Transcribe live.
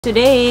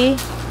Today,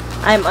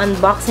 I'm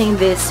unboxing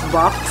this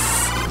box.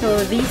 So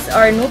these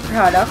are new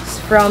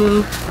products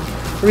from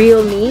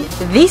REALME.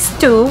 These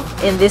two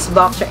in this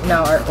box right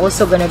now are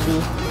also gonna be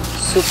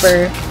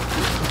super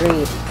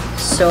great.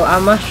 So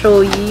I'm gonna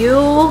show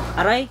you.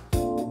 Aray.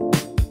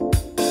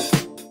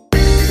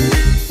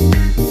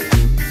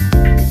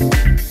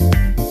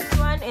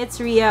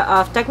 It's Ria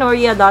of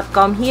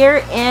Technomaria.com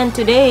here, and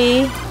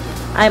today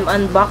I'm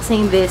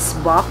unboxing this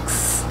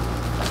box.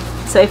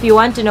 So if you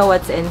want to know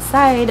what's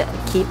inside,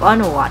 keep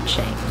on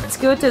watching. Let's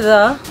go to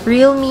the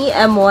REALME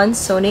M1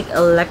 Sonic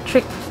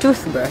Electric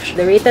Toothbrush.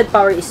 The rated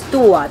power is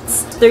 2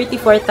 watts,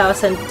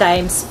 34,000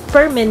 times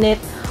per minute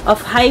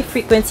of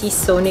high-frequency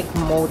sonic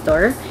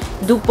motor.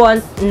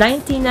 DuPont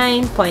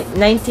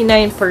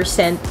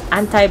 99.99%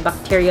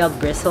 antibacterial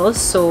bristles.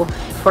 So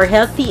for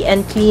healthy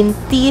and clean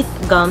teeth,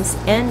 gums,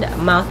 and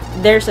mouth.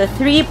 There's a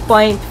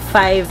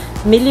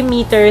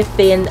 3.5mm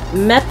thin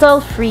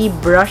metal-free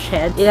brush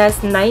head. It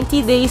has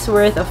 90 days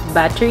worth of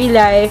battery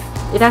life.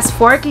 It has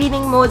 4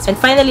 cleaning modes, and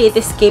finally it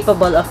is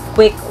capable of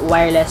quick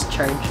wireless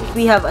charging.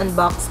 We have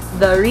unboxed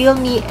the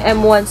REALME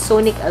M1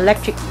 Sonic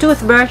Electric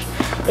Toothbrush.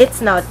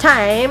 It's now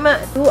time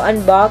to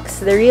unbox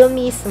the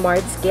REALME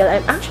Smart Scale.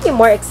 I'm actually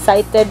more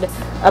excited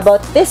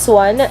about this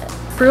one.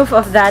 Proof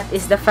of that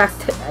is the fact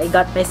that I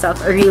got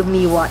myself a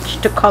REALME watch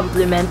to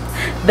complement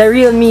the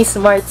REALME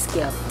Smart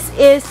Scale. This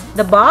is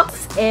the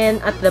box, and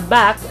at the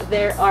back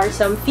there are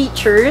some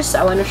features.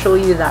 I want to show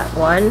you that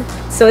one.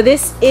 So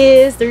this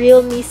is the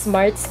REALME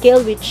Smart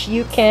Scale, which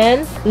you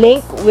can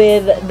link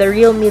with the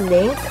REALME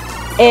link,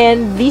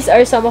 and these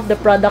are some of the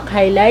product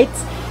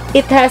highlights.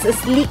 It has a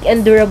sleek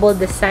and durable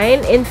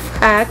design. In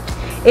fact,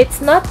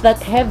 it's not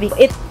that heavy.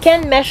 It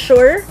can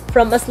measure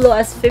from as low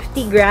as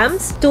 50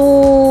 grams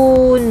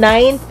to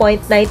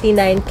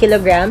 9.99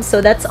 kilograms.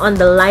 So that's on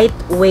the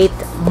lightweight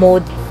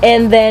mode.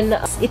 And then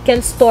it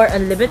can store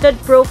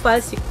unlimited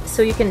profiles.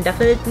 So you can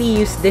definitely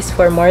use this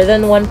for more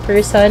than one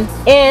person.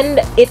 And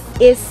it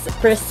is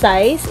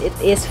precise. It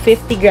is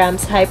 50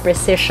 grams high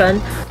precision.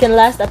 It can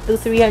last up to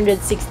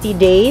 360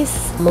 days.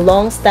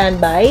 Long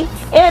standby.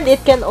 And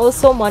it can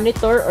also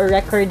monitor or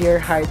record your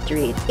heart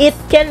rate. It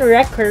can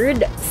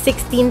record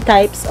 16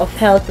 types of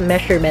health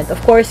measurement.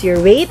 Of course, your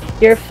weight,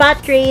 your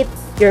fat rate,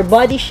 your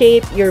body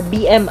shape, your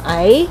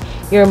BMI,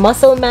 your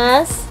muscle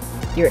mass,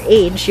 your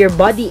age, your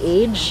body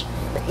age,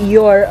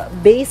 your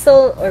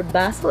basal or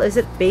basal, is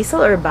it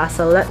basal or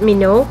basal? Let me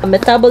know.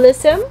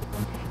 Metabolism,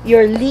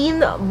 your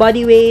lean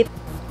body weight,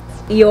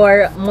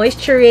 your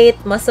moisture rate,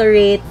 muscle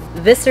rate,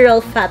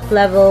 visceral fat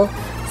level,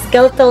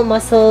 skeletal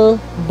muscle,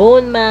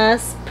 bone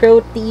mass,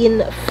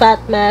 protein,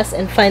 fat mass,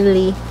 and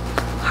finally,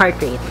 heart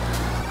rate.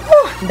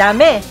 Whew,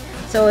 dami!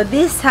 So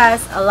this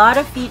has a lot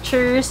of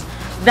features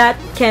that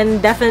can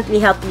definitely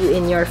help you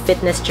in your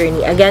fitness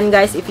journey. Again,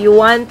 guys, if you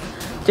want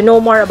to know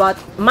more about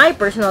my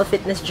personal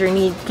fitness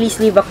journey,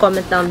 please leave a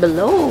comment down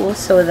below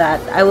so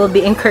that I will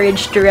be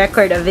encouraged to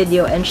record a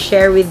video and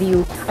share with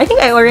you. I think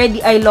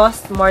I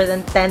lost more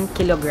than 10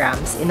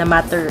 kilograms in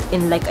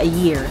like a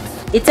year.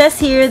 It says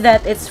here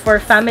that it's for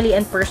family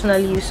and personal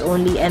use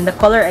only, and the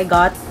color I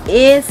got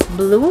is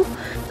blue.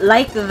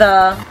 Like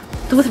the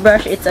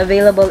toothbrush, it's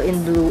available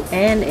in blue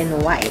and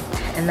in white.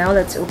 And now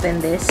let's open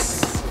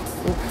this.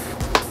 Oof.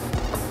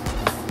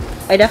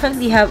 I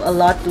definitely have a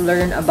lot to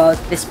learn about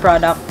this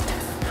product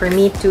for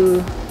me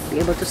to be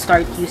able to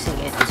start using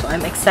it. So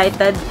I'm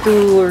excited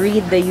to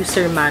read the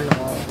user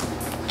manual.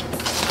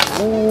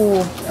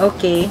 Oh,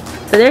 okay.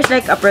 So there's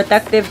like a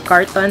protective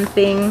carton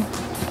thing.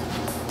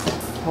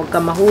 Huwag ka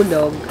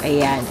mahulog.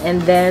 Ayan.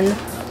 And then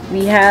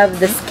we have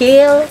the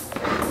scale,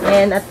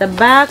 and at the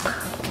back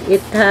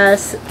it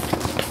has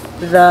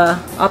the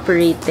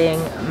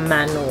operating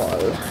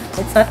manual.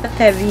 It's not that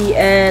heavy,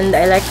 and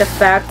I like the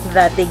fact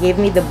that they gave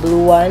me the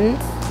blue one.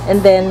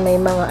 And then may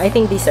mga, I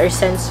think these are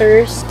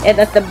sensors.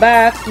 And at the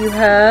back you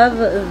have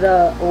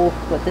the, oh,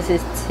 what does it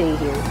say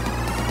here?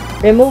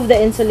 Remove the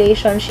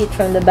insulation sheet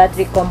from the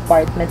battery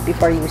compartment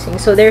before using.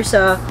 So there's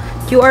a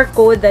QR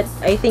code that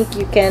I think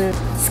you can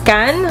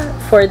scan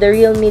for the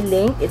REALME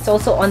link. It's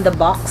also on the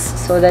box,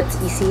 so that's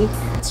easy.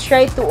 Let's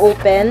try to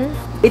open.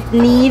 It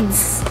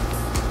needs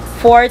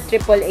 4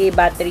 AAA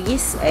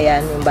batteries.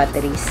 Ayan yung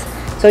batteries.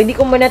 So hindi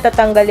ko muna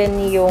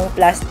tatanggalin yung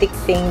plastic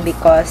thing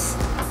because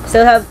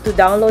still have to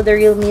download the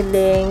REALME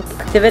link,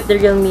 activate the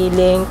REALME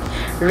link,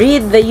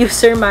 read the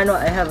user manual.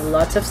 I have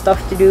lots of stuff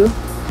to do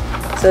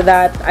so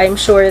that I'm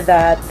sure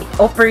that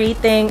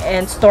operating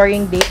and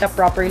storing data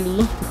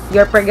properly,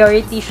 your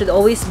priority should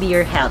always be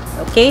your health,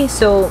 okay?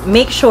 So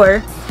make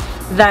sure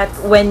that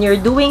when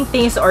you're doing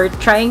things or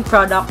trying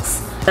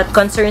products that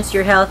concerns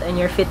your health and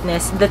your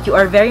fitness, that you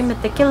are very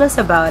meticulous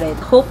about it.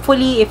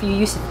 Hopefully, if you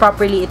use it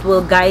properly, it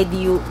will guide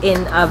you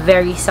in a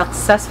very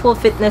successful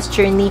fitness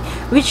journey,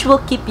 which will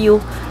keep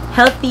you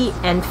healthy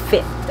and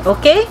fit.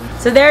 Okay,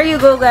 so there you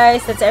go,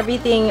 guys. That's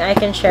everything I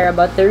can share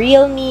about the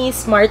REALME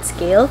Smart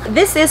Scale.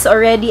 This is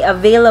already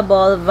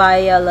available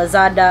via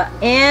Lazada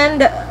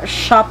and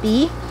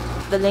Shopee.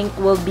 The link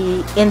will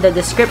be in the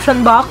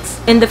description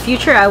box. In the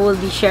future, I will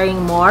be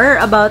sharing more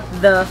about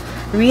the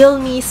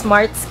REALME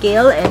Smart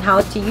Scale and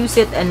how to use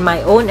it, and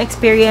my own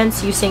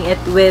experience using it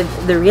with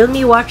the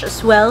REALME watch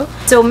as well.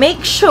 So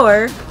make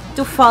sure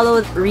to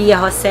follow Ria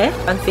Jose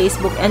on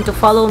Facebook and to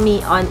follow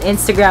me on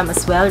Instagram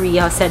as well,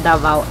 Ria Jose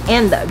Davao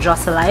and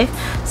Diyosa Life,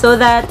 so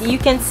that you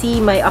can see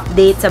my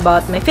updates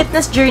about my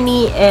fitness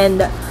journey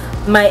and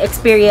my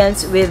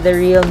experience with the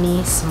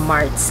REALME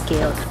Smart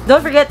Scale.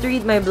 Don't forget to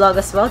read my blog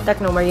as well,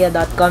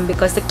 technomaria.com,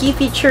 because the key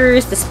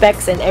features, the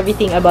specs, and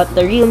everything about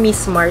the REALME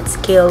Smart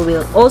Scale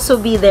will also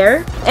be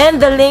there.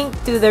 And the link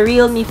to the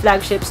REALME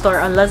flagship store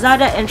on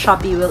Lazada and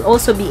Shopee will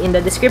also be in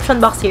the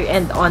description box here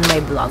and on my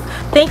blog.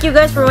 Thank you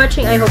guys for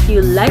watching. I hope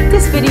you liked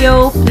this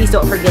video. Please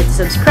don't forget to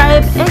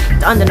subscribe and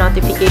hit on the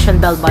notification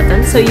bell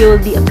button so you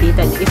will be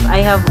updated if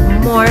I have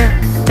more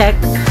tech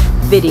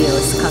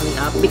videos coming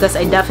up, because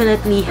I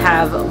definitely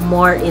have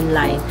more in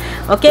line.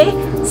 Okay?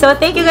 So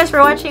thank you guys for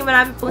watching.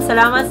 Maraming pong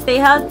salamat. Stay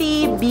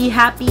healthy, be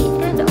happy,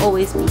 and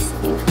always be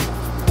safe.